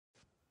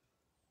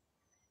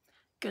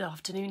Good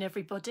afternoon,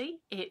 everybody.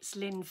 It's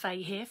Lynne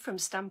Fahey here from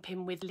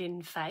Stampin' with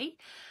Lynne Fahey.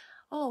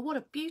 Oh, what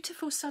a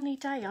beautiful sunny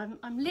day.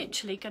 I'm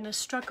literally going to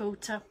struggle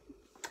to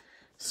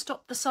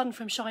stop the sun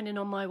from shining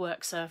on my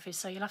work surface,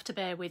 so you'll have to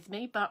bear with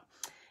me, but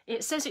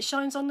it says it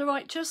shines on the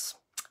righteous.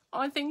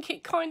 I think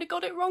it kind of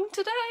got it wrong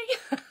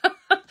today.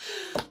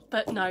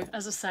 But no,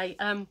 as I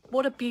say,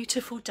 what a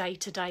beautiful day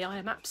today. I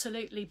am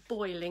absolutely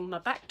boiling. My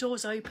back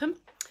door's open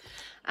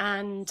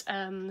and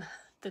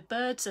the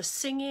birds are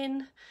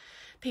singing.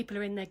 People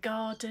are in their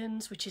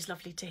gardens, which is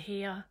lovely to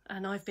hear.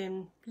 And I've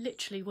been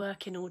literally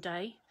working all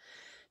day.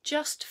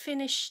 Just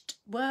finished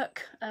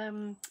work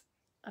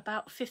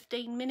about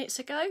 15 minutes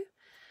ago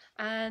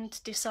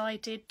and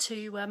decided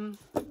to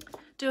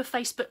do a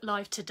Facebook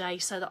Live today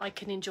so that I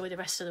can enjoy the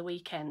rest of the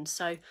weekend.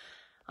 So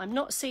I'm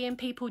not seeing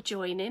people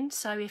joining.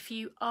 So if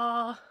you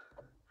are,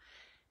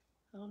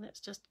 oh,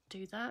 let's just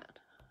do that.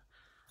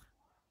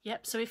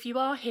 Yep, so if you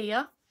are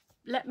here,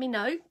 let me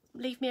know.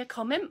 Leave me a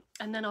comment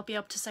and then I'll be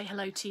able to say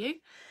hello to you.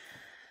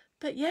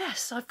 But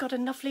yes, I've got a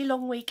lovely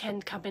long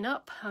weekend coming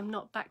up. I'm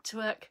not back to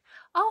work.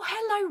 Oh,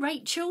 hello,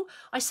 Rachel.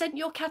 I sent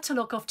your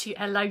catalogue off to you.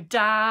 Hello,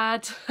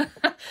 Dad.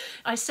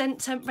 I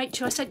sent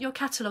Rachel. I sent your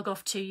catalogue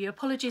off to you.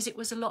 Apologies, it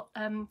was a lot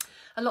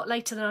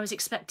later than I was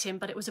expecting,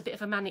 but it was a bit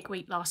of a manic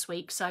week last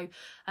week. So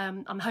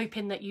I'm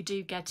hoping that you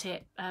do get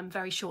it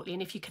very shortly.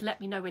 And if you can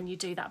let me know when you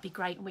do, that'd be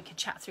great, and we can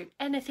chat through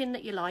anything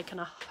that you like. And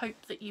I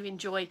hope that you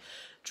enjoy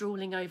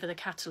drooling over the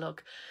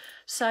catalogue.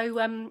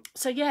 So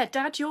yeah,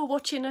 Dad, you're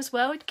watching as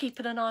well,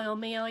 keeping an eye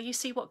on me, are you?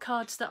 See what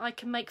cards that I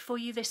can make for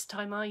you this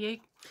time, are you?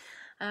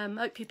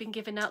 Hope you've been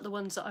giving out the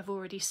ones that I've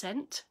already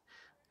sent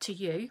to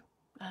you,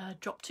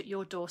 dropped at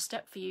your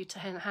doorstep for you to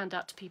hand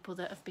out to people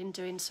that have been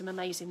doing some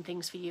amazing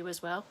things for you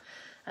as well.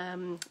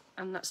 And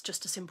that's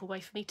just a simple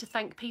way for me to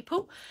thank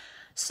people.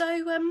 So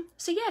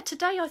yeah,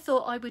 today I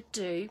thought I would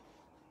do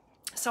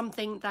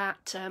something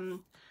that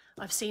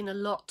I've seen a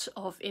lot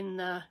of in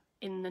the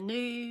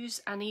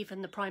news, and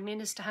even the Prime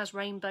Minister has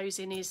rainbows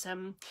in his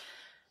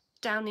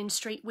Downing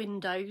Street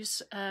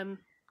windows.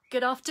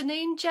 Good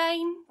afternoon,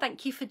 Jane.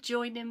 Thank you for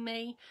joining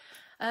me.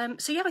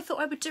 So yeah, I thought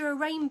I would do a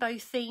rainbow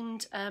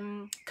themed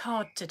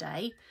card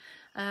today.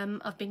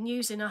 I've been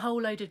using a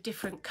whole load of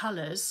different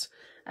colours,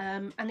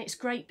 and it's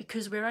great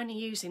because we're only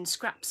using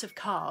scraps of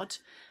card.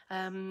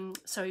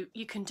 So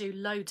you can do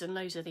loads and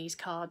loads of these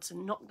cards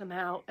and knock them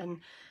out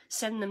and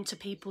send them to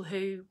people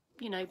who,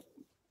 you know,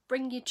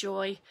 bring you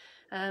joy.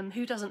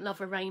 Who doesn't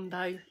love a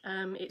rainbow?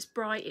 It's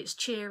bright, it's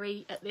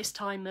cheery at this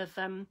time of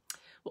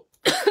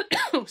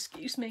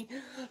excuse me.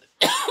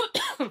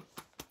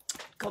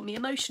 Got me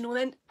emotional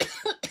then.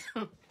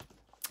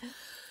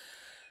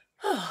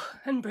 Oh,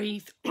 and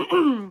breathe.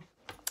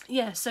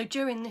 Yeah, so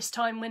during this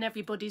time when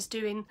everybody's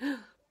doing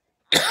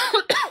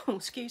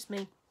excuse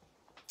me,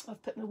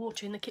 I've put my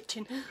water in the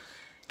kitchen.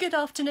 Good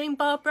afternoon,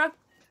 Barbara.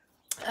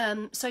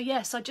 So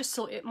yes, I just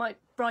thought it might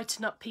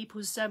brighten up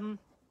people's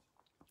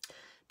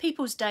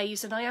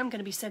days, and I am going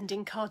to be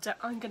sending cards out.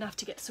 I'm going to have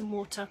to get some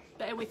water.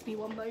 Bear with me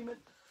one moment.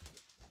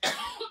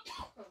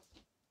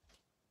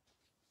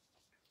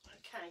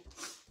 Okay,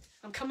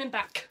 I'm coming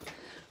back.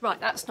 Right,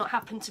 that's not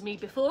happened to me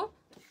before.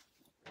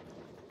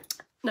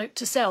 Note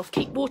to self,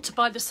 keep water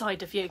by the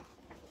side of you.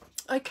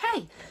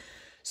 Okay,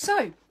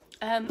 so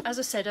as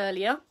I said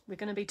earlier, we're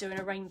going to be doing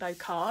a rainbow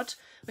card.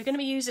 We're going to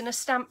be using a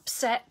stamp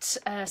set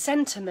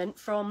sentiment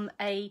from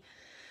a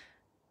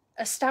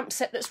stamp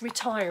set that's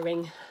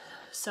retiring.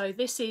 So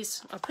this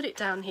is, I'll put it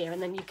down here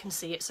and then you can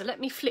see it. So let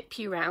me flip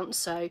you around.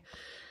 So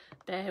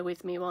bear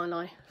with me while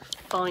I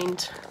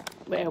find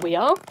where we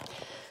are.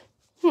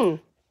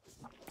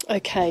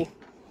 Okay,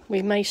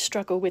 we may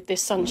struggle with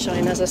this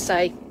sunshine, as I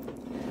say.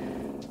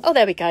 Oh,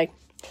 there we go.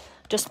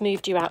 Just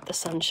moved you out the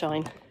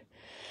sunshine.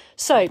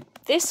 So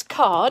this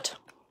card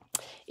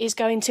is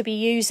going to be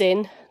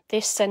using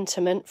this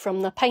sentiment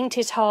from the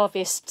Painted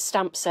Harvest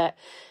stamp set,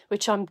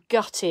 which I'm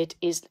gutted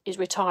is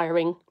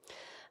retiring.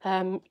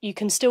 You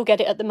can still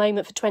get it at the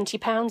moment for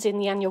 £20 in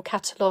the annual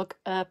catalogue,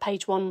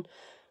 page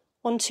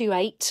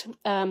 128.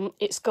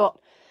 It's got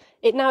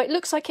it now. It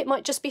looks like it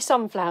might just be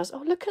sunflowers.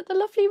 Oh, look at the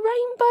lovely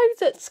rainbow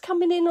that's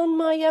coming in on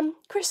my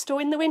crystal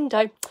in the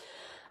window.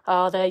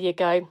 Ah, there you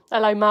go.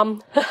 Hello,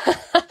 Mum.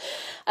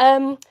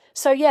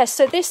 So yeah,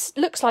 so this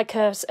looks like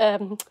a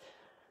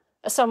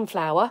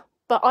sunflower,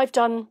 but I've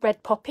done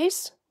red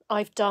poppies.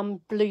 I've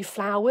done blue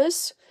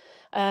flowers.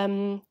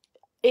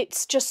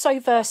 It's just so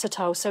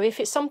versatile. So if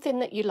it's something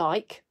that you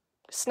like,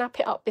 snap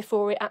it up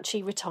before it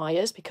actually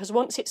retires, because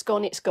once it's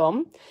gone, it's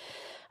gone.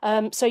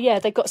 So yeah,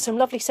 they've got some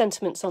lovely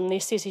sentiments on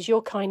this. This is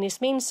your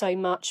kindness means so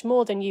much,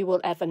 more than you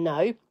will ever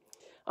know.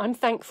 I'm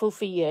thankful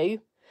for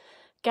you.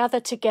 Gather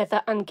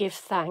together and give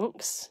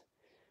thanks.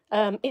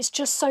 It's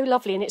just so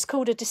lovely, and it's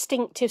called a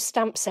distinctive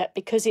stamp set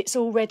because it's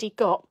already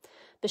got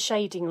the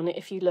shading on it,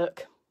 if you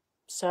look.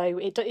 So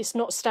it's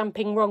not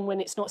stamping wrong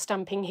when it's not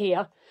stamping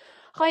here.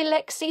 Hi,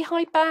 Lexi.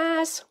 Hi,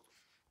 Baz.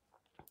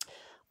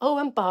 Oh,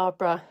 and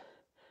Barbara.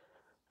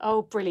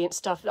 Oh, brilliant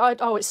stuff.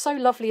 Oh, it's so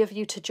lovely of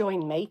you to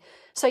join me.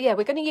 So, yeah,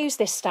 we're going to use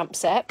this stamp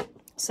set.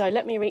 So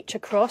let me reach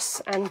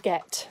across and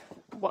get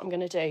what I'm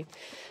going to do.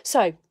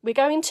 So we're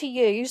going to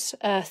use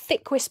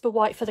thick Whisper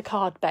White for the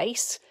card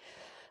base.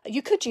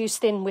 You could use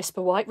thin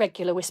Whisper White,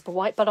 regular Whisper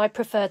White, but I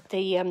preferred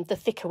the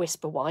thicker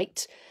Whisper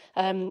White.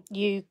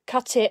 You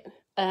cut it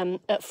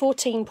at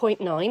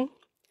 14.9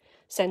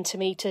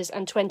 centimetres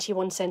and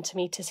 21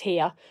 centimetres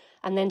here,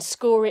 and then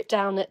score it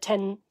down at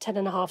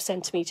 10.5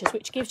 centimetres,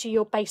 which gives you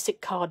your basic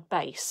card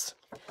base.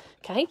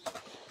 Okay,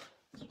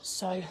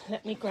 so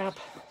let me grab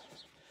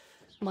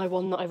my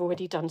one that I've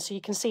already done so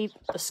you can see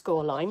the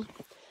score line.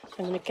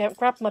 I'm going to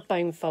grab my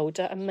bone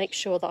folder and make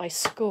sure that I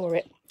score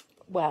it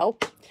well,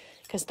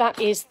 because that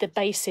is the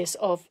basis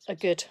of a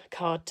good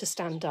card to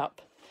stand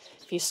up.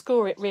 If you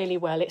score it really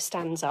well, it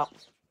stands up.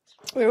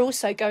 We're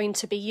also going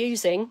to be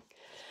using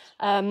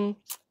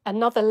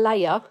another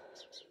layer.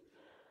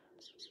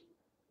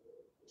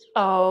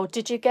 Oh,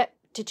 the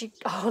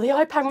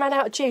iPad ran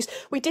out of juice.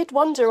 We did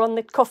wonder on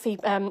the coffee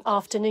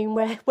afternoon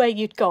where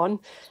you'd gone.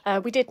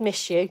 We did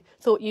miss you.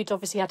 Thought you'd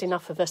obviously had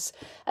enough of us.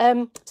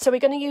 So we're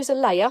going to use a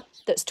layer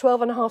that's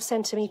 12.5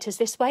 centimetres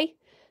this way,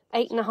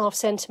 8.5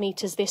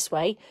 centimetres this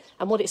way.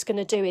 And what it's going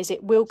to do is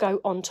it will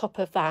go on top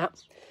of that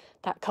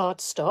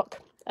cardstock.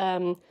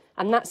 And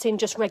that's in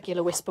just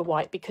regular Whisper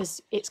White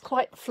because it's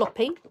quite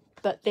floppy,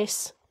 but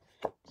this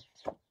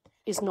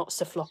is not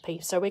so floppy.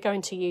 So we're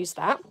going to use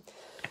that.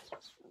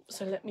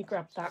 So let me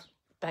grab that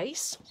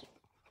base.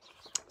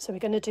 So we're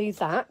going to do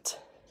that.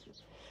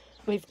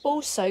 We've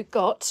also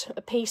got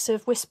a piece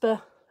of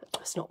Whisper,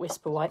 it's not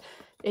Whisper White,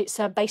 it's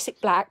a basic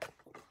black.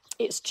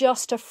 It's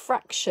just a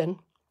fraction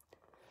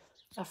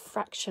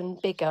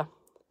bigger.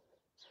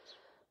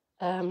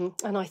 And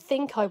I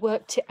think I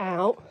worked it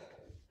out.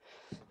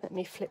 Let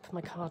me flip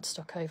my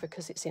cardstock over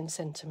because it's in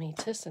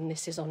centimetres and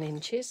this is on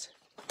inches.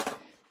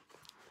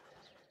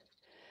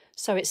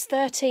 So it's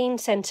 13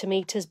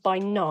 centimetres by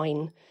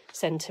 9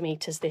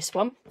 centimetres, this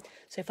one.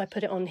 So if I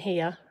put it on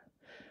here,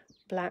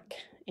 black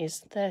is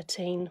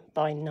 13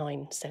 by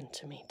 9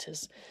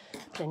 centimetres.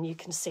 Then you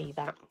can see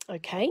that.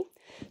 Okay,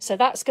 so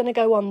that's going to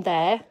go on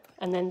there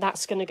and then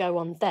that's going to go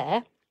on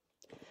there.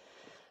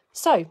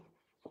 So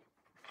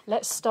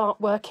let's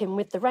start working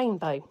with the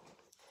rainbow.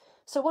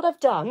 So what I've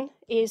done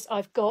is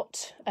I've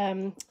got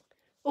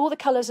all the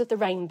colours of the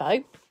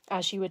rainbow,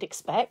 as you would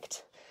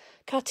expect,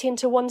 cut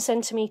into 1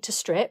 centimetre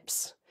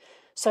strips.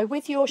 So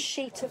with your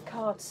sheet of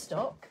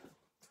cardstock,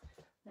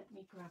 let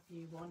me grab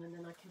you one and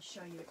then I can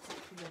show you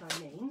exactly what I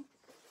mean.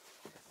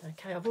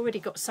 Okay, I've already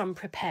got some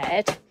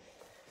prepared.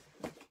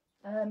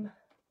 1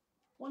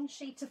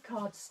 sheet of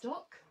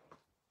cardstock,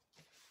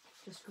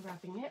 just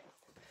grabbing it.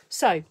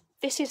 So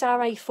this is our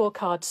A4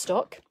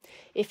 cardstock.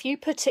 If you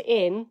put it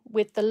in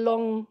with the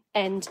long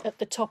end at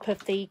the top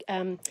of the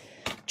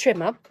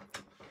trimmer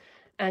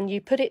and you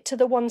put it to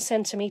the 1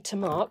 centimetre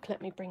mark,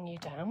 let me bring you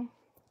down.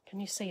 Can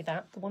you see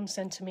that? The 1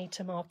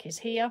 centimetre mark is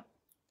here.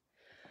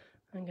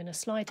 I'm going to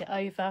slide it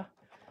over,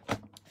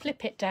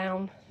 flip it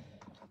down.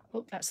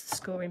 Oh, that's the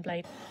scoring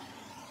blade.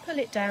 Pull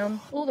it down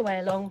all the way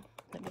along.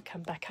 Let me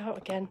come back out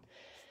again.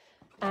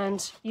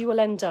 And you will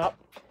end up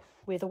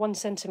with a 1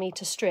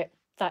 centimetre strip.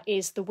 That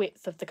is the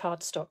width of the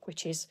cardstock,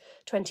 which is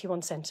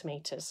 21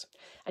 centimetres.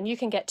 And you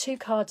can get 2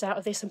 cards out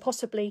of this and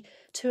possibly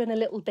 2 and a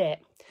little bit.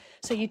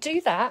 So you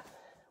do that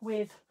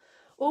with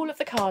all of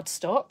the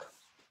cardstock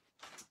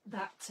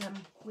that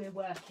we're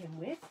working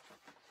with.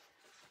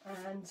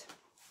 And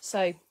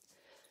so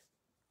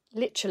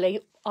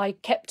literally I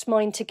kept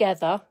mine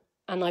together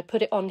and I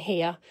put it on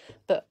here.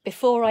 But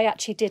before I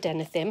actually did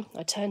anything,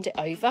 I turned it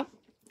over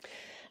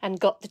and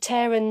got the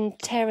tear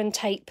and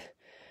tape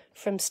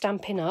from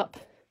Stampin' Up.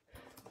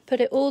 Put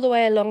it all the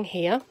way along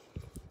here,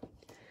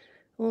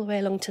 all the way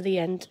along to the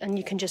end, and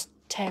you can just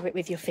tear it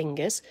with your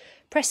fingers.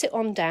 Press it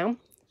on down,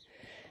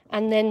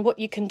 and then what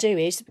you can do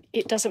is,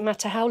 it doesn't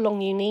matter how long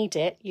you need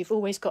it, you've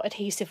always got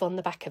adhesive on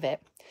the back of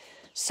it.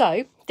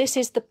 So this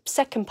is the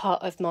second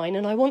part of mine,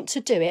 and I want to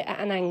do it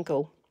at an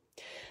angle.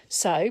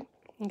 So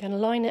I'm going to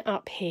line it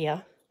up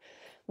here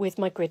with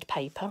my grid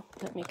paper.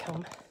 Let me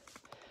come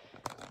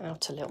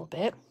out a little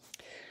bit.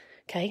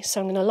 Okay, so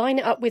I'm going to line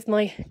it up with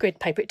my grid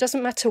paper. It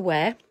doesn't matter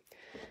where.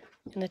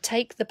 I'm going to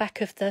take the back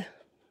of that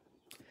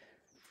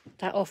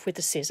off with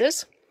the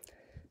scissors,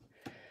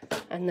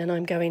 and then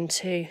I'm going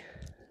to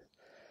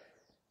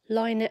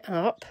line it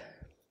up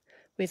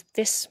with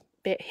this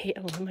bit here.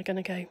 Oh, am I going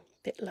to go a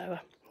bit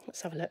lower?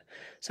 Let's have a look.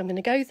 So I'm going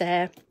to go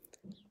there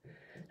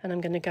and I'm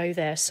going to go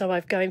there. So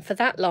I'm going for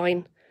that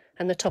line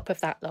and the top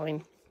of that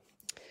line.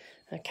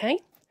 Okay,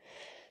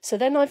 so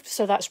then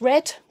so that's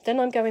red. Then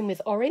I'm going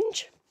with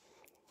orange.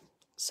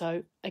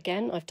 So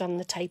again, I've done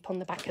the tape on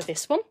the back of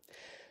this one.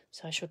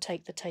 So I shall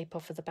take the tape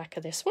off of the back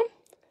of this one.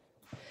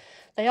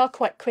 They are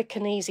quite quick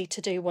and easy to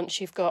do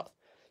once you've got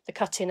the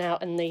cutting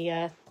out and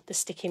the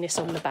stickiness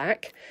on the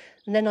back.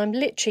 And then I'm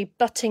literally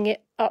butting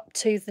it up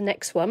to the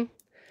next one,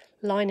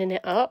 lining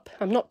it up.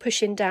 I'm not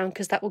pushing down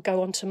because that will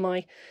go onto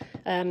my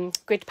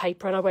grid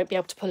paper and I won't be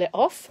able to pull it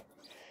off.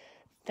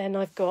 Then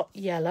I've got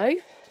yellow,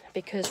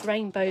 because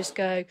rainbows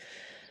go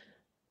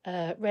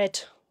red,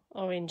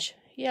 orange,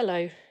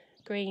 yellow,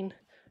 green,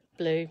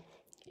 blue,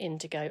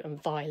 indigo and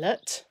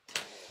violet.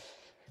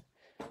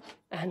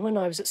 And when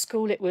I was at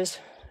school, it was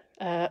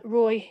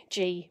Roy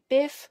G.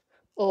 Biv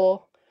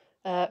or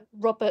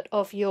Robert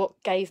of York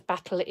gave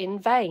battle in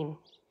vain.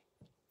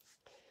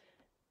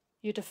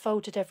 You'd have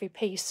folded every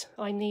piece.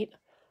 I need...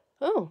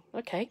 Oh,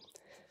 okay.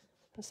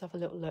 Let's have a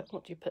little look.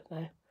 What do you put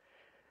there?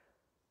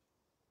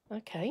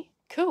 Okay,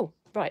 cool.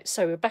 Right,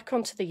 so we're back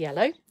onto the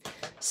yellow.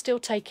 Still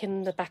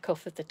taking the back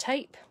off of the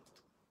tape.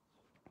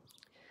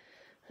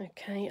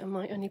 Okay, I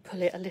might only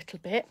pull it a little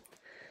bit.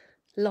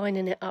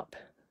 Lining it up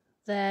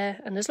there.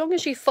 And as long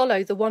as you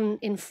follow the one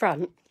in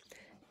front,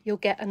 you'll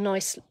get a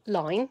nice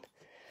line.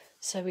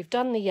 So we've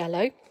done the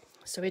yellow.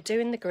 So we're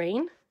doing the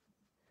green.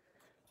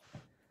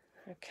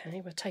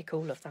 Okay, we'll take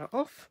all of that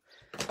off.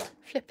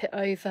 Flip it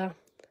over.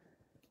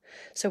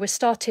 So we're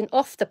starting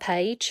off the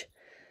page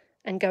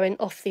and going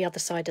off the other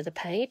side of the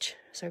page.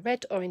 So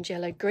red, orange,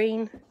 yellow,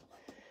 green.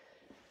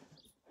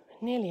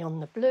 Nearly on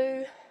the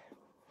blue.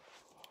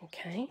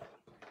 Okay.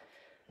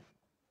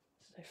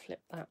 So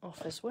flip that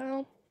off as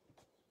well.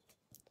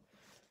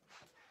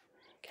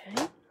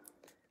 Okay.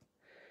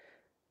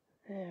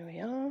 There we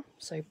are.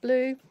 So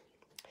blue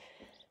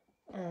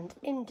and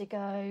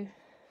indigo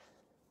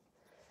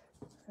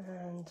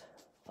and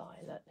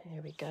violet.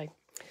 Here we go.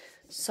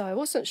 So I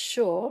wasn't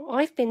sure.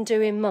 I've been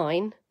doing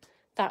mine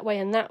that way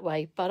and that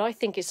way, but I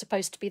think it's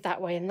supposed to be that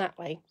way and that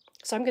way.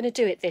 So I'm going to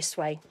do it this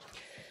way.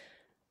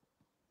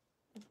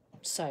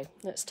 So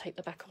let's take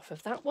the back off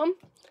of that one.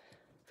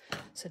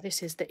 So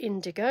this is the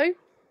indigo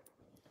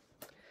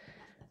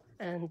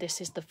and this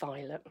is the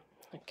violet.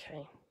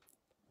 Okay.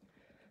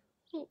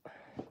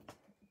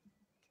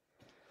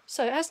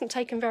 So it hasn't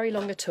taken very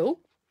long at all,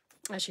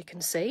 as you can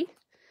see.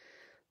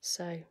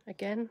 So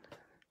again,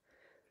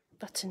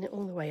 button it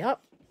all the way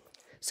up.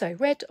 So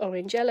red,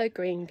 orange, yellow,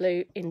 green,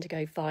 blue,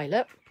 indigo,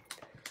 violet.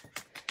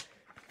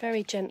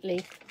 Very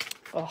gently,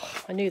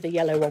 oh, I knew the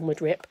yellow one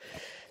would rip.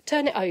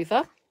 Turn it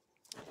over,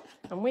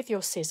 and with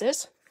your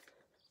scissors,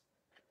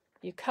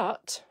 you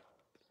cut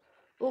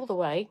all the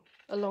way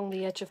along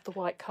the edge of the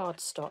white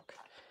cardstock,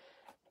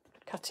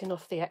 cutting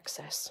off the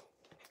excess.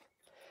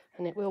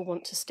 And it will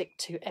want to stick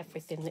to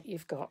everything that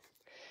you've got.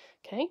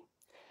 Okay,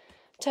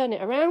 turn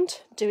it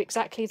around, do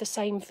exactly the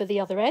same for the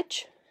other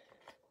edge.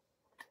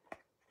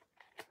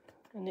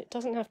 And it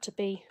doesn't have to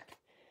be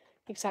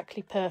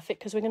exactly perfect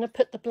because we're going to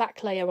put the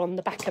black layer on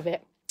the back of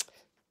it.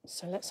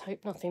 So let's hope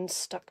nothing's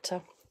stuck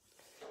to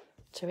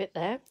it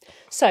there.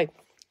 So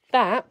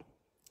that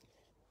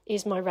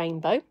is my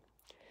rainbow.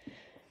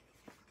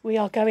 We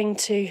are going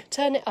to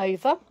turn it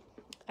over,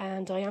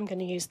 and I am going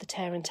to use the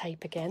tear and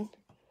tape again.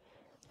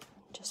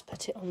 Just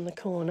put it on the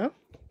corner,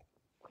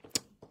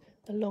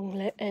 the long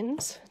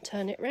ends,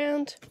 turn it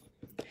round.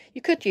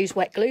 You could use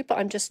wet glue, but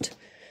I'm just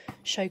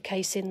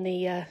showcasing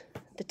the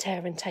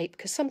tear and tape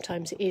because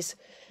sometimes it's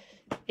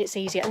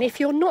easier. And if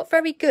you're not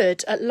very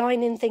good at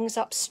lining things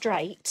up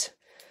straight,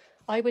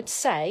 I would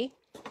say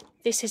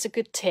this is a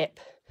good tip.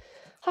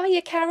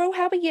 Hiya Carol,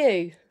 how are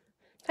you?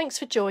 Thanks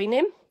for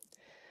joining.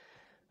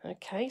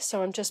 Okay,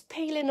 so I'm just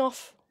peeling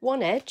off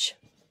one edge,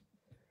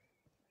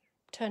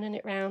 turning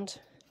it round,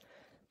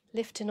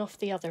 lifting off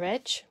the other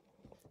edge,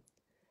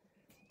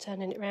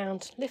 turning it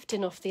round,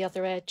 lifting off the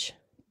other edge,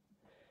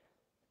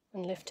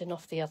 and lifting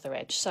off the other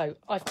edge. So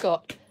I've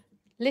got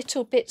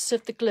little bits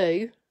of the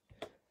glue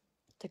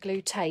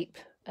tape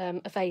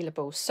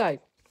available. So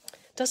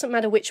it doesn't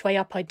matter which way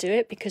up I do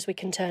it because we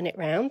can turn it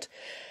round.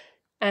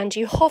 And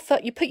you hover,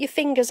 you put your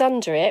fingers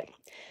under it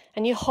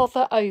and you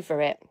hover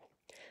over it.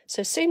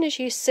 So as soon as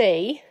you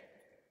see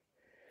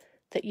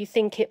that you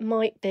think it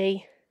might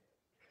be,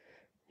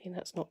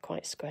 that's not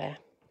quite square.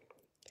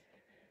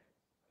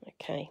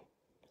 Okay,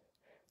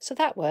 so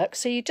that works.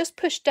 So you just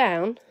push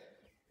down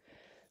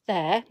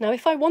there. Now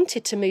if I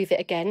wanted to move it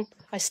again,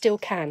 I still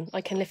can. I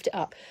can lift it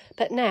up.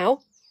 But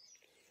now,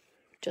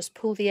 just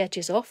pull the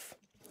edges off.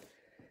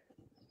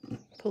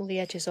 Pull the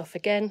edges off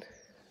again.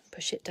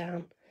 Push it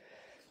down.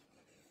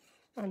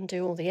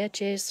 Undo all the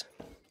edges.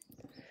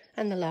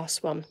 And the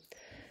last one.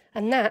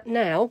 And that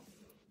now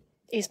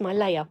is my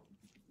layer.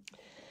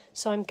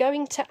 So I'm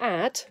going to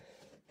add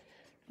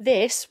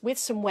this with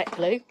some wet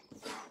glue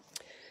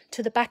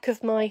to the back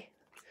of my,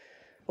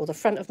 or the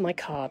front of my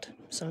card.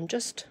 So I'm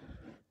just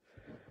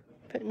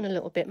putting a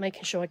little bit,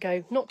 making sure I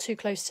go not too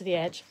close to the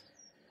edge.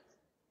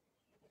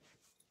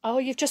 Oh,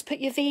 you've just put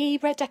your VE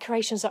red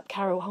decorations up,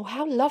 Carol. Oh,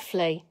 how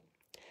lovely.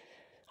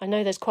 I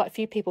know there's quite a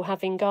few people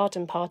having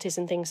garden parties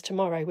and things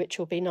tomorrow, which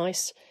will be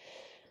nice.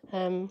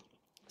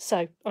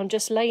 So I'm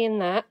just laying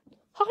that.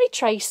 Hi,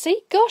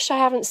 Tracy. Gosh, I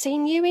haven't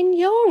seen you in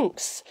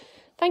yonks.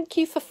 Thank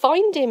you for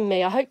finding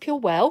me. I hope you're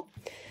well.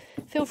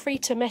 Feel free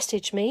to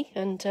message me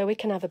and we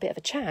can have a bit of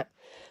a chat.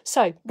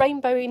 So,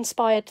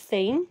 rainbow-inspired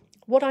theme.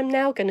 What I'm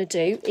now going to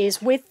do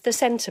is, with the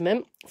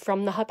sentiment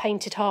from the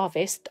Painted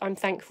Harvest, I'm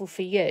thankful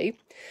for you,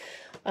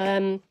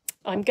 I'm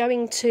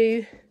going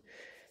to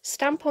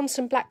stamp on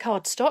some black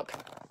cardstock.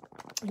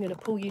 I'm going to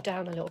pull you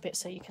down a little bit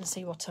so you can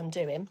see what I'm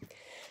doing.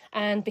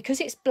 And because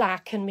it's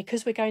black and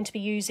because we're going to be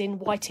using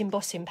white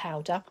embossing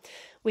powder,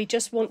 we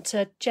just want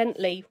to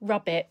gently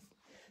rub it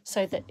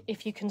so that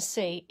if you can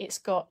see, it's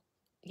got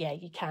yeah,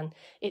 you can.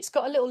 It's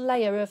got a little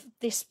layer of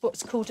this,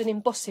 what's called an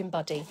embossing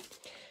buddy,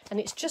 and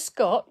it's just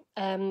got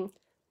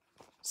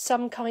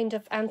some kind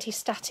of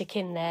anti-static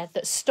in there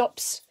that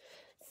stops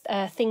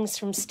things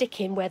from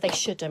sticking where they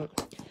shouldn't.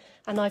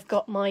 And I've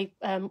got my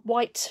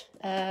white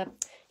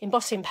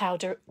embossing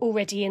powder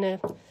already in a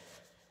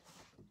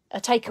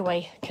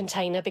takeaway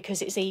container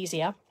because it's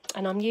easier,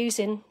 and I'm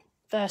using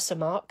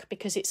Versamark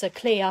because it's a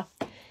clear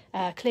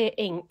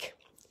ink,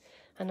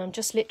 and I'm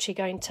just literally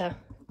going to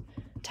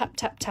tap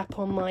tap tap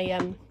on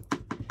my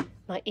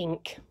my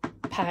ink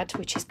pad,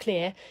 which is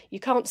clear. You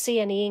can't see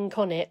any ink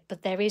on it,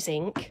 but there is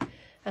ink,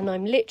 and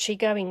I'm literally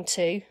going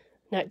to,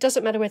 now it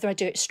doesn't matter whether I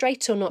do it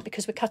straight or not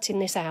because we're cutting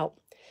this out,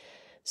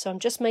 so I'm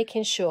just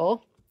making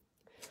sure,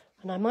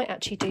 and I might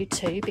actually do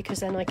two because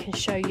then I can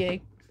show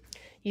you,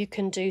 you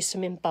can do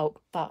some in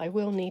bulk, but I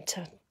will need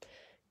to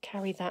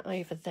carry that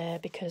over there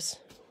because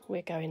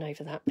we're going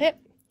over that bit.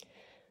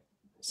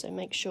 So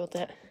make sure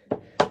that,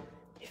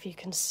 if you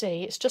can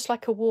see, it's just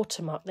like a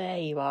watermark. There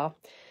you are.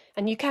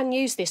 And you can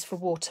use this for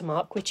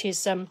watermark, which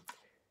is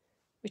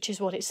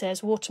what it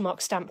says, watermark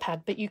stamp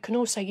pad, but you can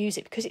also use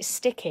it because it's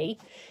sticky.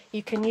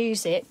 You can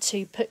use it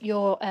to put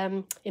your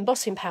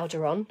embossing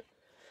powder on.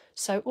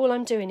 So all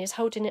I'm doing is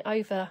holding it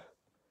over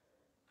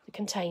the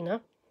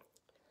container,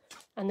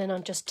 and then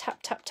I'm just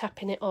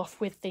tapping it off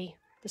with the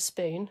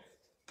spoon.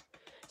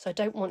 So I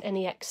don't want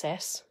any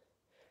excess.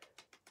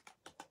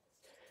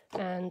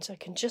 And I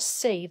can just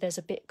see there's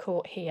a bit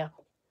caught here.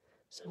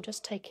 So I'm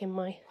just taking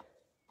my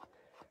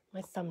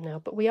thumbnail,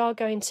 but we are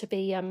going to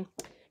be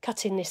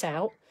cutting this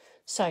out.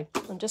 So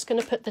I'm just going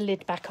to put the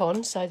lid back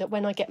on so that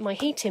when I get my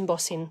heat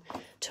embossing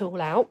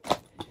tool out,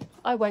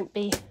 I won't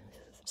be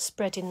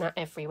spreading that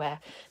everywhere.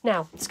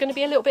 Now, it's going to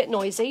be a little bit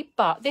noisy,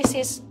 but this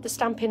is the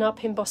Stampin'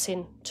 Up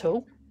embossing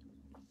tool.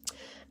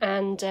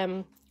 And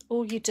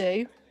all you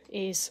do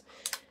is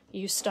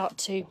you start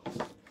to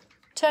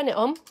turn it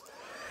on,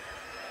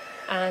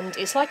 and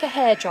it's like a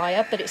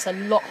hairdryer, but it's a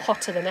lot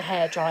hotter than a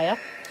hairdryer.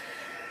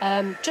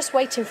 Just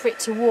waiting for it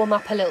to warm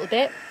up a little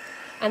bit,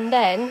 and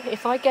then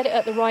if I get it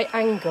at the right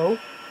angle,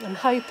 I'm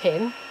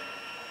hoping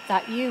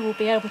that you will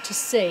be able to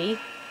see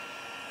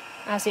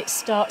as it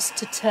starts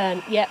to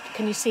turn. Yep,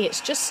 can you see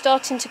it's just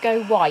starting to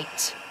go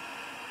white?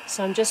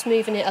 So I'm just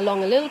moving it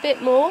along a little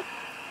bit more.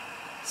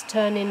 It's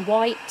turning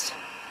white,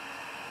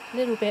 a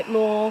little bit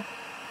more.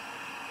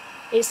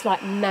 It's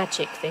like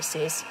magic, this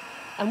is.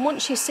 And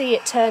once you see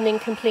it turning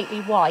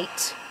completely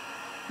white,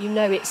 you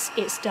know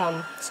it's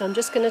done. So I'm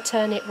just going to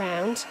turn it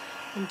round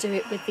and do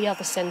it with the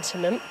other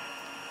sentiment.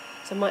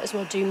 So I might as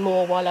well do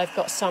more while I've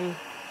got some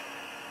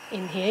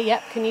in here.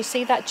 Yep, can you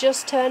see that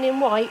just turning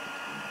white?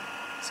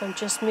 So I'm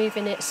just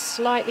moving it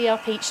slightly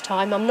up each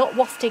time. I'm not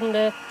wafting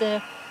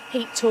the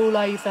heat tool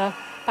over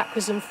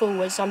backwards and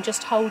forwards. I'm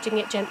just holding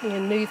it gently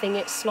and moving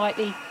it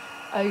slightly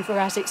over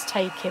as it's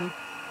taking.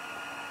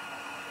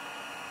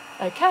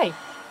 Okay.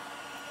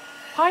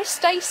 Hi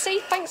Stacey,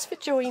 thanks for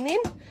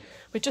joining.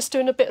 We're just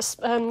doing a bit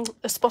of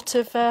a spot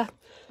of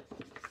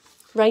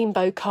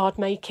rainbow card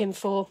making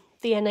for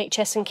the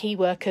NHS and key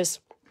workers.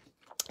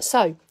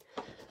 So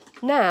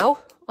now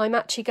I'm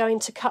actually going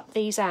to cut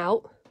these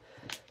out,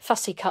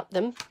 fussy cut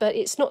them, but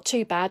it's not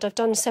too bad. I've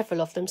done several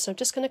of them, so I'm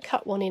just going to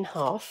cut one in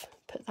half,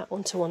 put that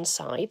one to one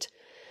side,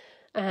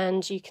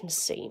 and you can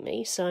see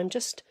me. So I'm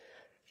just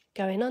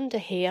going under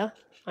here.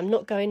 I'm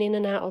not going in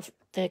and out of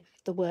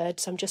the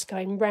words, I'm just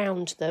going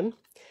round them.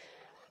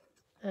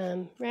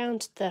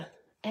 Round the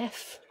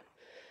F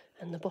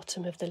and the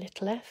bottom of the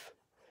little f.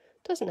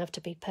 Doesn't have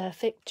to be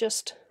perfect,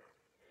 just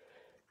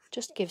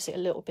gives it a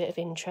little bit of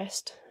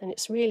interest, and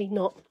it's really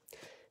not,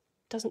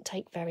 doesn't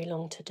take very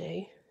long to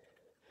do.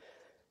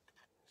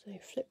 So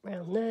flip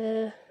round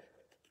there,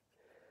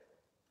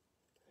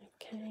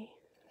 okay,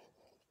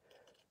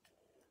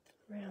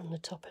 round the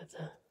top of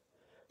the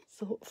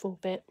thoughtful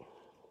bit.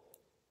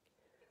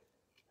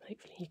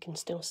 Hopefully you can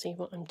still see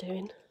what I'm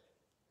doing.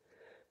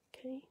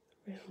 Okay,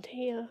 round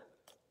here.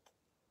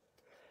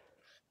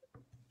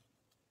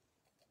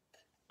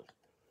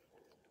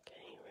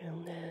 Okay,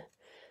 round there,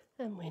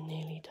 and we're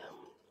nearly done.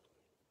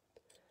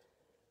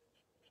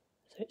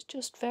 So it's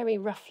just very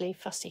roughly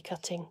fussy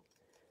cutting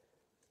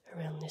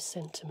around this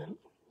sentiment,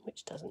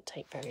 which doesn't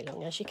take very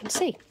long, as you can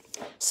see.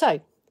 So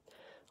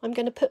I'm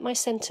going to put my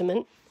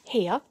sentiment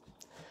here.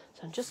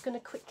 So I'm just going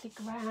to quickly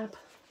grab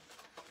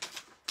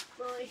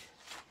my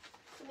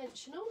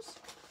dimensionals.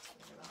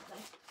 Where are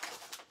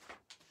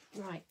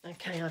they? Right,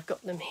 okay, I've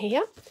got them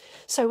here.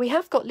 So we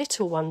have got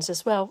little ones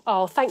as well.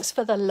 Oh, thanks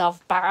for the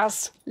love,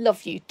 Baz.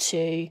 Love you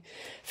too.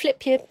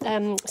 Flip your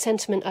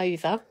sentiment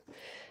over,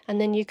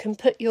 and then you can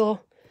put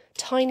your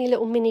tiny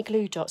little mini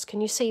glue dots. Can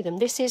you see them?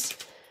 This is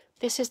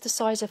the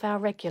size of our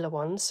regular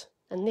ones,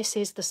 and this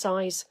is the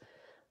size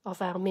of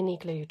our mini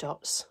glue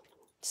dots.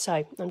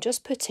 So I'm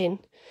just putting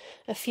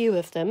a few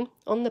of them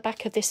on the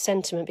back of this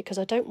sentiment because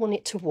I don't want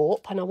it to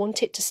warp and I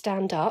want it to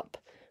stand up.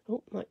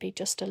 Oh, might be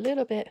just a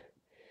little bit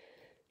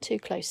too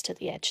close to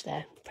the edge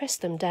there. Press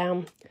them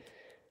down,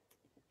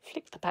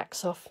 flick the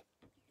backs off,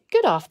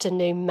 Good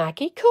afternoon,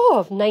 Maggie.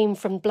 Cool, name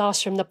from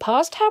Blast from the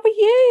Past. How are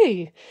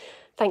you?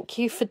 Thank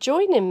you for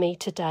joining me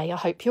today. I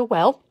hope you're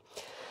well.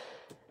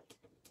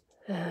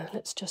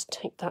 Let's just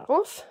take that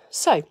off.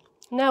 So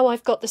now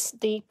I've got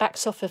the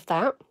backs off of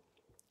that.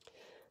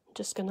 I'm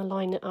just going to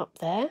line it up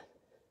there.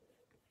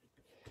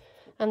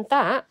 And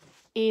that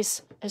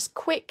is as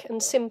quick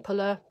and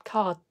simple a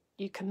card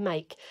you can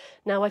make.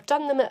 Now I've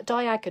done them at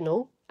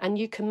diagonal, and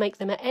you can make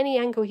them at any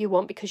angle you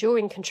want because you're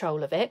in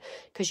control of it,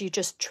 because you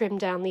just trim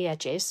down the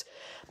edges.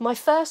 My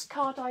first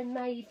card I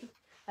made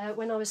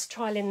when I was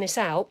trialling this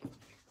out,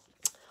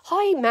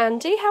 hi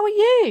Mandy, how are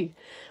you?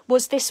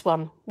 Was this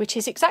one, which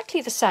is exactly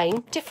the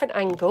same, different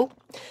angle,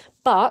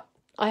 but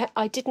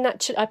I didn't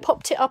actually, I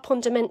popped it up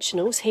on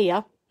dimensionals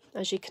here,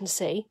 as you can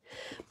see,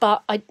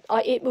 but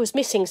it was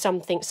missing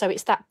something, so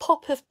it's that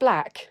pop of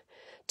black,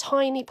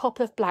 tiny pop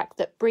of black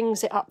that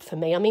brings it up for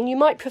me. I mean, you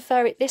might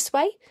prefer it this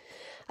way.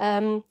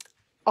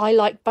 I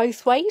like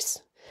both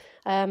ways,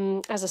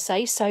 as I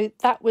say, so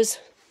that was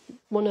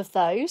one of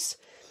those.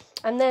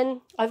 And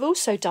then I've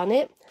also done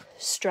it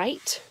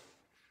straight.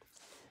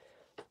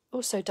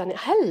 Also done it.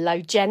 Hello,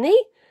 Jenny.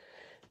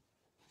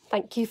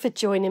 Thank you for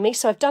joining me.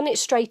 So I've done it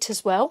straight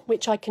as well,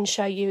 which I can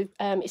show you.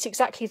 It's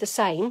exactly the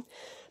same.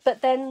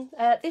 But then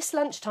this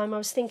lunchtime I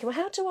was thinking, well,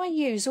 how do I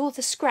use all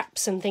the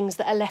scraps and things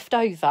that are left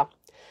over?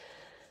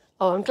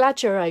 Oh, I'm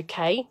glad you're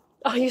okay.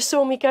 Oh, you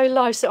saw me go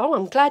live. So, oh,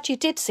 I'm glad you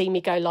did see me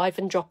go live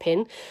and drop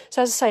in.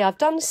 So as I say, I've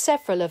done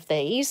several of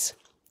these.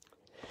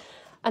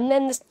 And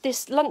then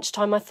this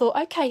lunchtime I thought,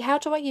 okay, how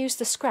do I use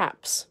the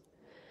scraps?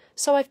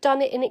 So I've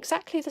done it in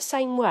exactly the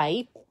same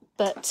way,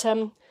 but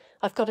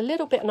I've got a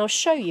little bit, and I'll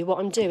show you what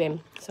I'm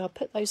doing. So I'll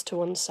put those to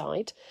one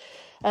side.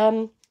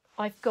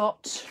 I've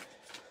got,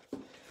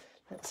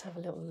 let's have a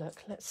little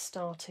look. Let's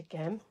start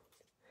again.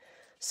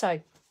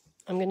 So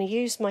I'm going to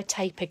use my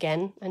tape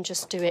again and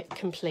just do it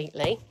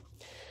completely.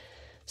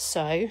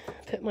 So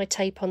put my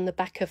tape on the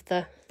back of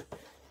the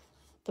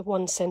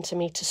 1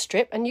 centimetre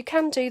strip, and you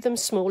can do them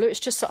smaller. It's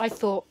just that I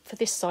thought for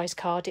this size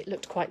card it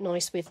looked quite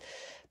nice with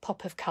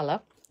pop of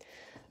colour.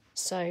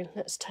 So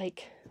let's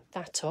take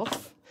that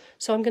off.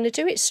 So I'm going to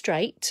do it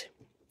straight,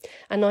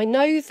 and I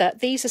know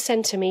that these are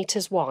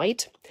centimetres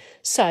wide.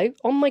 So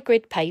on my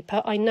grid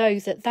paper I know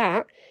that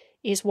that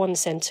is 1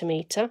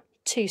 centimetre,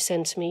 2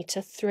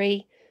 centimetre,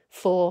 3,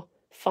 4,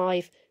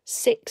 5,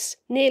 6,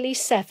 nearly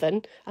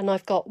 7, and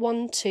I've got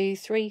 1, 2,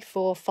 3,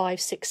 4, 5,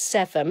 6,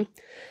 7.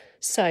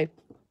 So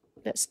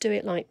let's do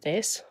it like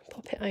this.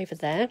 Pop it over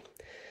there.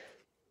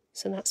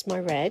 So that's my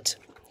red.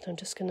 I'm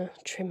just going to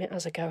trim it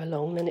as I go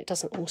along, then it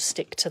doesn't all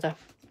stick to the...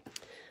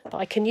 But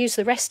I can use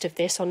the rest of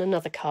this on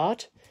another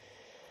card.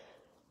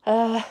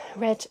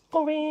 Red,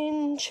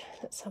 orange.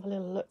 Let's have a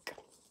little look.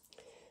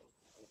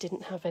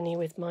 Didn't have any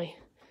with my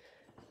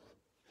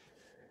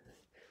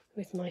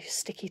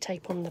sticky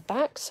tape on the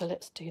back, so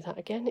let's do that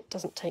again. It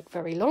doesn't take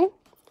very long.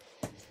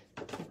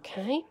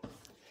 Okay,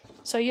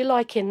 so you're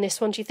liking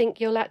this one. Do you think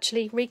you'll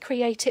actually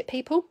recreate it,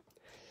 people?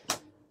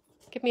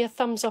 Give me a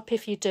thumbs up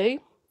if you do,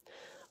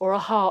 or a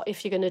heart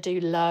if you're going to do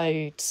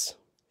loads.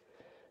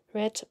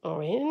 Red,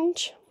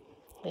 orange,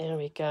 there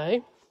we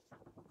go.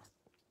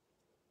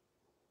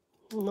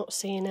 I'm not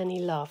seeing any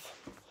love.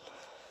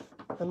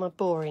 Am I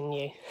boring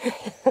you?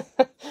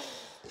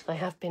 I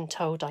have been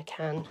told I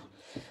can.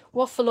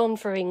 Waffle on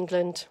for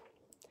England.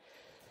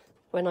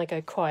 When I go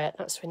quiet,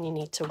 that's when you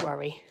need to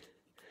worry.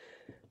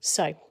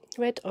 So,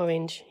 red,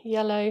 orange,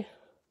 yellow.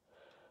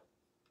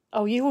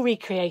 Oh, you will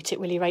recreate it,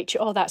 will you,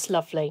 Rachel? Oh, that's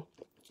lovely.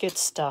 Good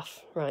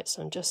stuff. Right,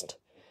 so I'm just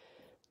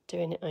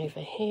doing it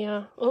over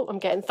here. Oh, I'm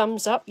getting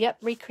thumbs up. Yep,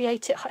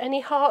 recreate it. Any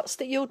hearts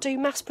that you'll do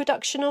mass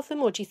production of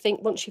them? Or do you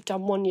think once you've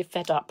done one, you're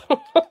fed up?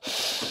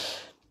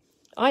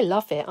 I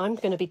love it. I'm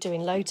going to be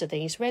doing loads of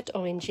these. Red,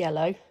 orange,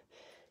 yellow,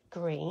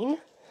 green.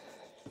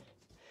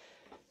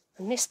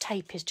 And this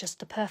tape is just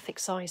the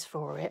perfect size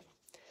for it.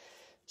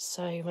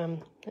 So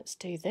let's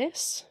do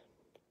this.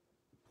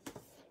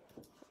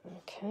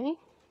 Okay.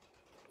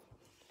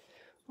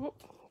 Oh,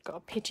 got a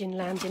pigeon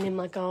landing in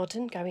my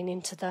garden, going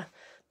into the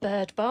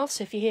bird bath.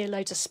 So if you hear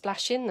loads of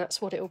splashing,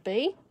 that's what it'll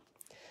be.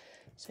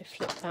 So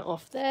flip that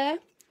off there.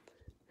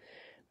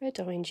 Red,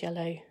 orange,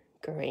 yellow,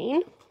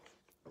 green.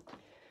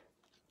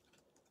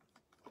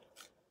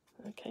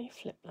 Okay,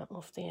 flip that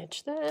off the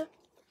edge there.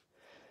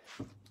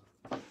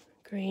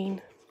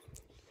 Green.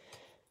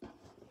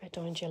 Red,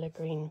 orange, yellow,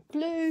 green,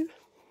 blue.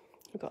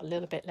 We've got a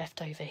little bit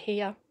left over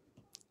here.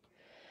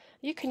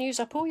 You can use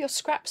up all your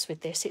scraps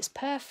with this. It's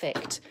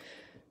perfect.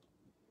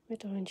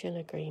 Red, orange,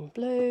 yellow, green,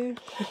 blue.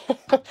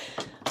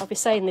 I'll be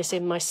saying this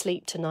in my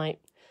sleep tonight.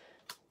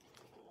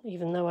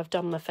 Even though I've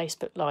done my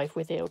Facebook Live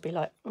with it, it'll be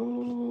like,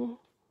 be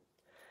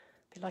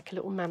like a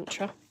little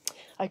mantra.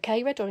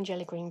 Okay, red, orange,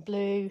 yellow, green,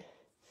 blue,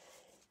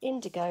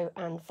 indigo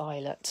and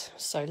violet.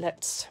 So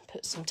let's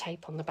put some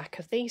tape on the back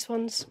of these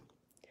ones.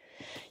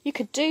 You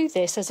could do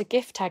this as a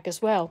gift tag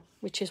as well,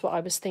 which is what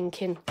I was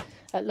thinking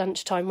at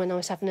lunchtime when I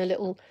was having a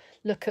little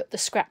look at the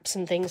scraps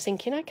and things,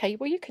 thinking, okay,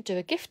 well, you could do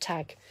a gift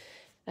tag.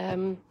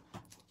 And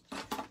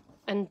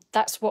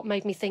that's what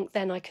made me think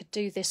then I could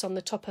do this on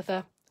the top of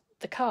a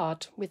the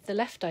card with the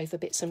leftover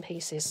bits and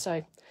pieces. So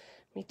let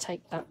me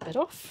take that bit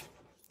off.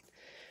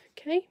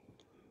 Okay,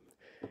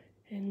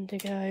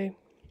 indigo.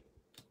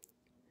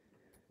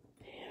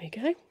 Here we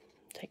go.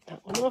 Take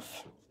that one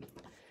off.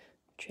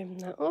 Trim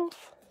that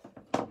off.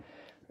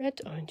 Red,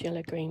 orange,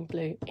 yellow, green,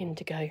 blue,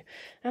 indigo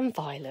and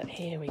violet.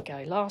 Here we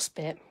go. Last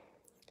bit.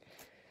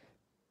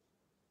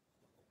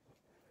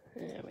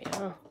 There we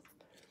are.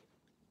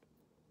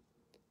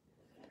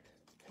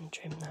 And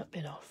trim that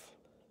bit off.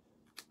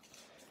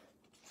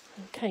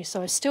 Okay,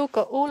 so I've still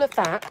got all of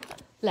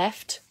that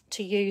left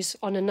to use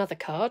on another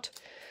card.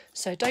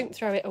 So don't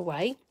throw it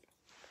away.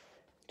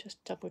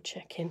 Just double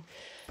checking.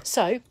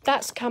 So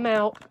that's come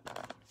out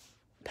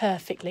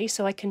perfectly.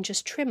 So I can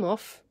just trim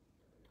off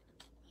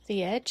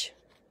the edge.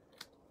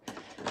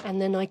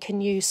 And then I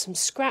can use some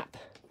scrap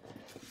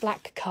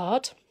black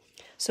card.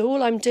 So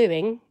all I'm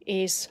doing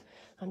is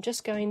I'm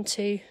just going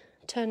to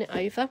turn it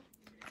over,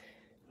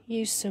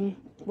 use some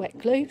wet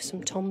glue,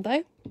 some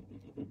Tombow.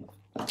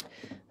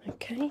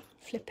 Okay,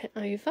 flip it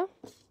over.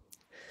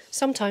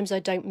 Sometimes I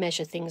don't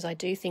measure things, I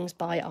do things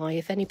by eye.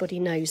 If anybody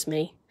knows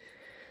me,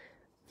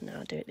 no,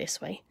 I'll do it this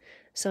way.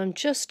 So I'm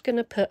just going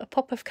to put a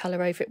pop of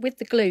colour over it. With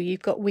the glue,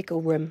 you've got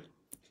wiggle room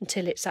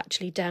until it's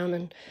actually down,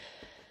 and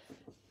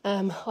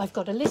I've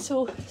got a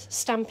little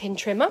stamping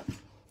trimmer,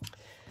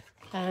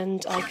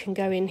 and I can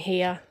go in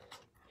here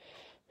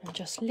and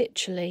just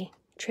literally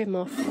trim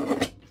off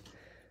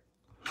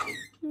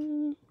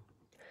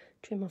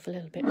a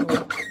little bit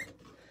more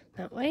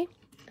that way,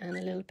 and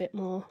a little bit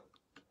more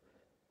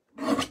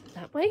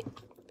that way.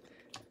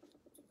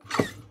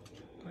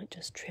 Might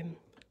just trim.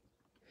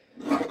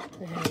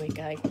 There we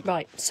go.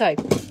 Right, so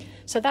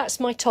that's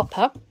my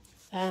topper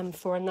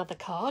for another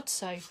card.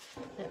 So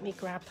let me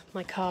grab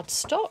my card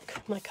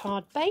stock, my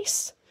card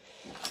base,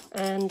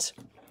 and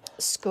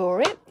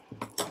score it.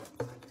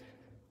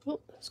 Oh,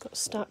 it's got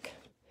stuck.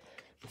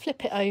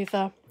 Flip it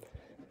over,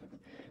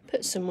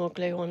 put some more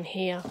glue on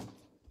here,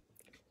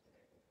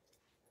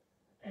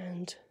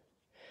 and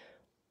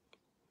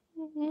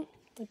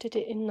I did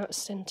it in that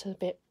centre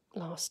bit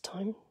last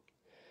time.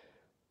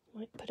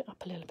 Might put it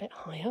up a little bit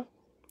higher.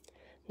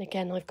 And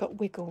again, I've got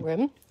wiggle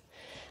room.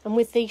 And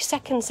with the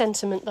second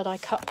sentiment that I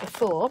cut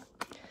before,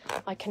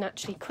 I can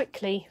actually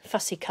quickly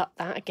fussy cut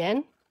that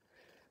again.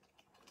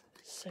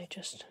 So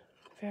just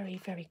very,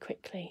 very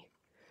quickly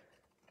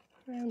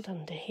around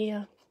under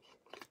here.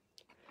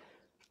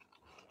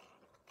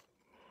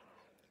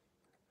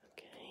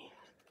 Okay.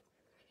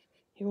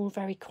 You're all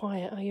very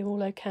quiet. Are you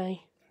all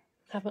okay?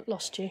 Haven't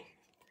lost you?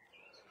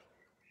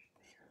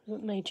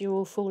 Haven't made you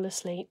all fall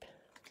asleep?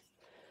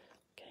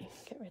 Okay,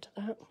 get rid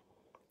of that.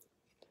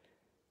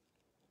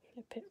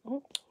 Flip it,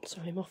 oh,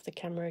 sorry, I'm off the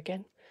camera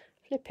again.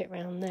 Flip it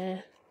round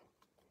there.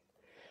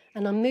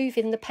 And I'm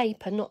moving the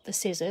paper, not the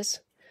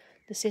scissors.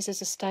 The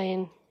scissors are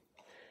staying.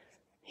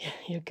 Yeah,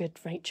 you're good,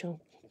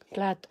 Rachel.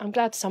 I'm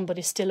glad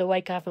somebody's still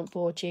awake. I haven't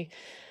bored you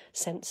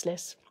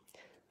senseless.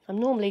 I'm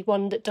normally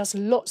one that does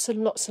lots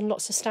and lots and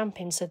lots of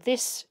stamping, so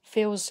this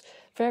feels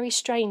very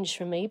strange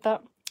for me,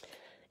 but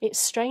it's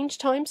strange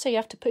time, so you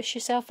have to push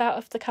yourself out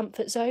of the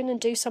comfort zone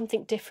and do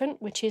something different,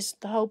 which is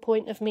the whole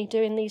point of me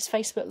doing these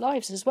Facebook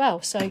Lives as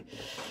well. So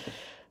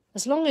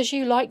as long as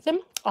you like them,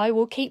 I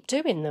will keep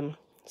doing them.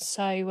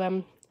 So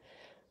I'm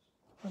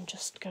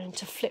just going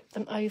to flip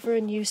them over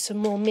and use some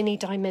more mini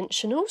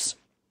dimensionals.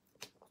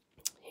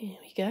 Here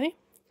we go.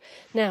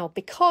 Now,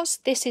 because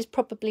this is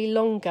probably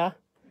longer,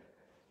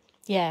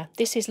 yeah,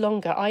 this is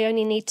longer, I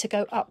only need to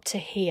go up to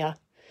here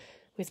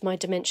with my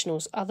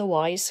dimensionals.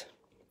 Otherwise,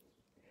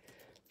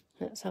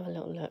 let's have a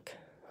little look.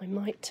 I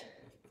might,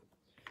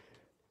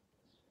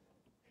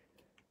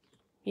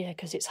 yeah,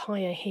 because it's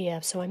higher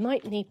here, so I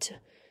might need to,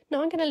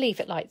 no, I'm going to leave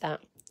it like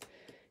that.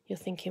 You're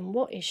thinking,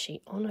 what is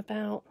she on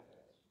about?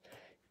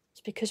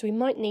 It's because we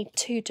might need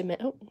two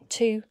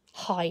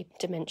high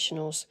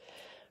dimensionals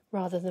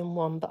rather than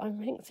one, but I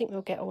think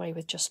we'll get away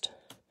with just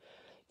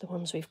the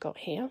ones we've got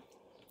here.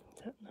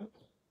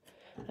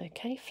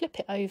 Okay, flip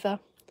it over.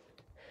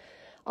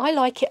 I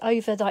like it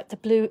over like the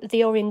blue,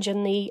 the orange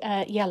and the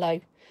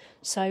yellow.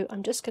 So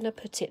I'm just going to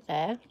put it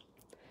there.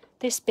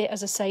 This bit,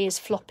 as I say, is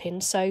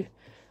flopping, so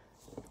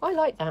I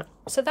like that.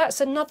 So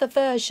that's another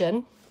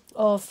version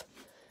of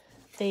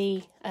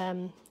the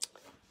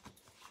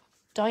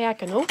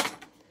diagonal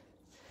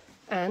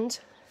and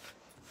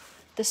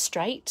the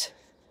straight.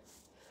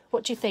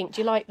 What do you think?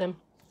 Do you like them?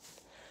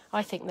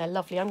 I think they're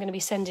lovely. I'm going to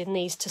be sending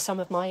these to some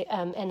of my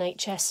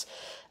NHS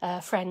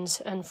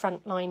friends and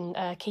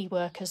frontline key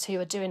workers who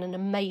are doing an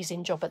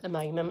amazing job at the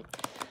moment.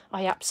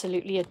 I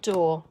absolutely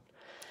adore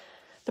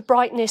the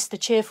brightness, the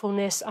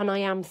cheerfulness, and I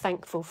am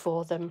thankful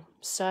for them.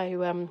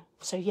 So,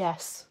 so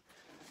yes,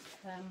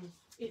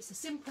 it's a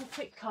simple,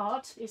 quick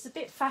card. It's a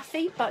bit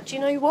faffy, but do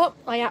you know what?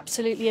 I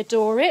absolutely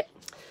adore it.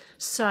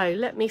 So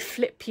let me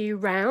flip you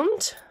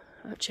round.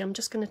 Actually, I'm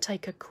just going to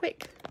take a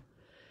quick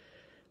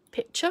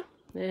picture.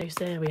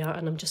 There we are,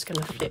 and I'm just going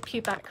to flip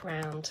you back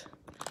round.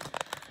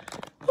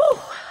 Whew,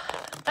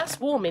 that's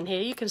warm in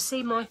here. You can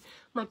see my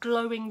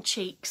glowing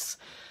cheeks.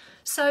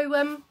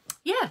 So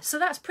yeah, so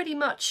that's pretty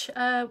much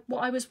what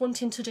I was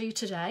wanting to do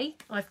today.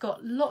 I've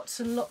got lots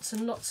and lots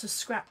and lots of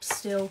scraps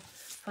still,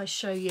 if I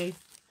show you,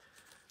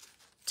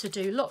 to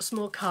do. Lots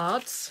more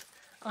cards.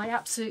 I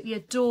absolutely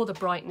adore the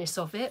brightness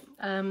of it,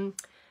 and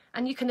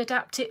you can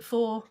adapt it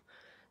for,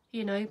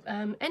 you know,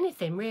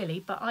 anything really,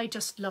 but I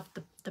just love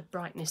the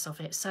brightness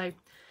of it. So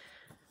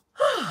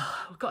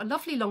I've got a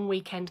lovely long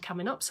weekend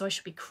coming up, so I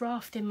should be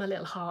crafting my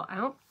little heart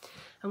out.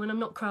 And when I'm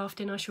not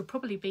crafting, I shall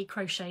probably be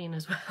crocheting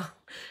as well,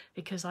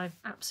 because I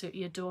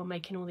absolutely adore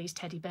making all these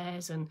teddy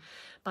bears and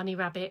bunny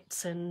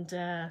rabbits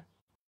and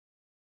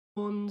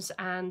ones.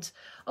 And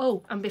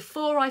oh, and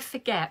before I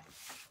forget,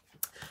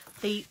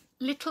 the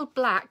little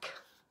black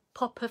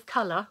pop of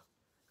colour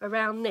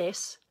around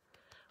this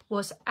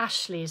was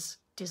Ashley's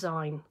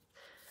design.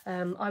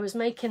 I was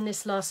making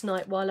this last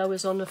night while I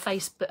was on a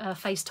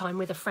FaceTime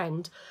with a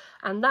friend,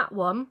 and that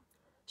one,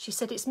 she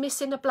said it's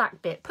missing a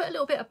black bit. Put a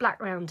little bit of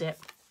black around it.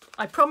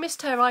 I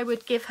promised her I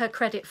would give her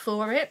credit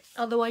for it,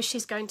 otherwise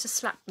she's going to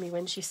slap me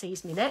when she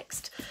sees me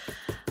next.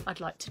 I'd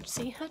like to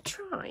see her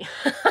try.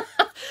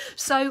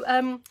 So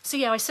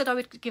yeah, I said I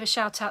would give a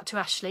shout out to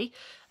Ashley,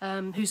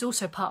 who's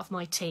also part of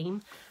my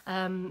team.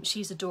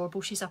 She's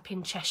adorable. She's up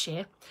in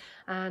Cheshire,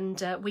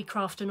 and we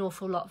craft an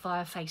awful lot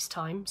via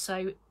FaceTime,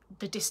 so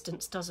the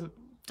distance doesn't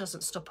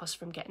stop us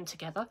from getting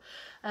together.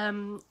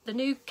 The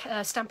new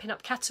Stampin'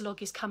 Up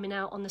catalogue is coming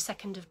out on the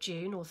 2nd of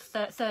June or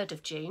 3rd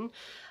of June.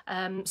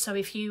 So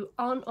if you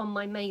aren't on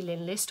my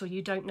mailing list, or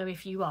you don't know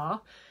if you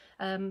are,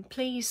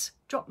 please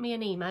drop me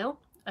an email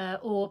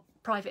or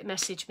private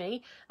message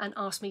me and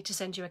ask me to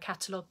send you a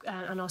catalogue,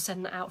 and I'll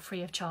send that out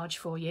free of charge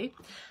for you.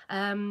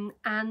 And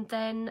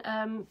then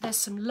there's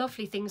some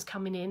lovely things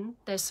coming in.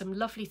 There's some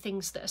lovely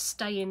things that are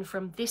staying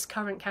from this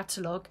current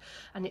catalogue,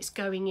 and it's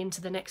going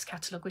into the next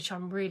catalogue, which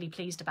I'm really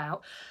pleased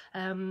about,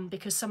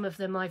 because some of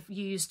them I've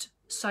used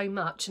so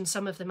much and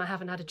some of them I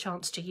haven't had a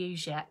chance to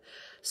use yet.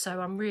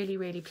 So I'm really,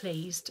 really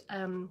pleased.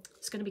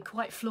 It's going to be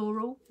quite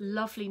floral,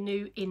 lovely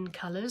new in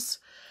colours,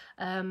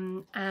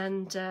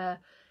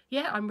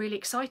 yeah, I'm really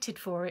excited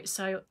for it.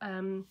 So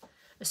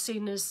as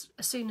soon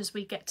as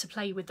we get to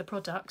play with the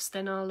products,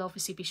 then I'll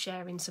obviously be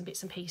sharing some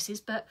bits and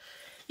pieces. But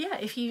yeah,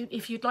 if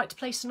you'd like to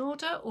place an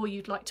order, or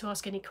you'd like to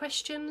ask any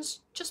questions,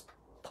 just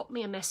pop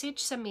me a message,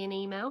 send me an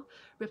email,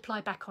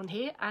 reply back on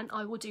here, and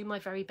I will do my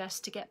very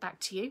best to get back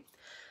to you.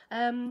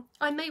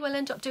 I may well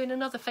end up doing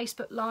another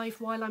Facebook Live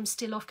while I'm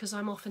still off, because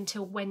I'm off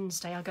until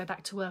Wednesday. I go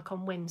back to work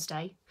on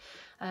Wednesday.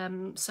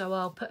 So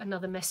I'll put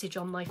another message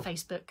on my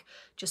Facebook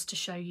just to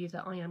show you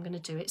that I am going to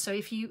do it. So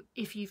if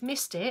you've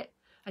missed it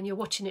and you're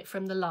watching it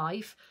from the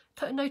live,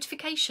 put a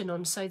notification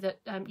on so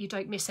that you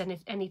don't miss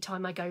any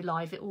time I go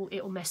live.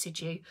 It'll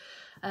message you.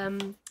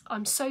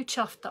 I'm so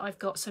chuffed that I've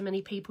got so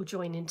many people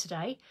joining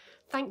today.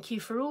 Thank you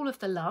for all of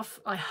the love.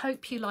 I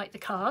hope you like the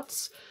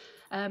cards.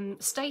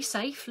 Stay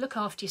safe, look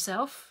after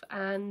yourself,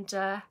 and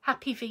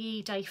happy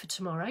VE Day for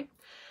tomorrow.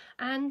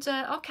 And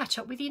I'll catch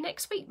up with you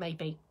next week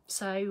maybe.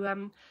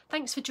 So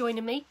thanks for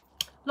joining me.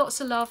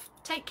 Lots of love.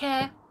 Take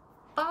care.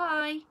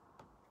 Bye.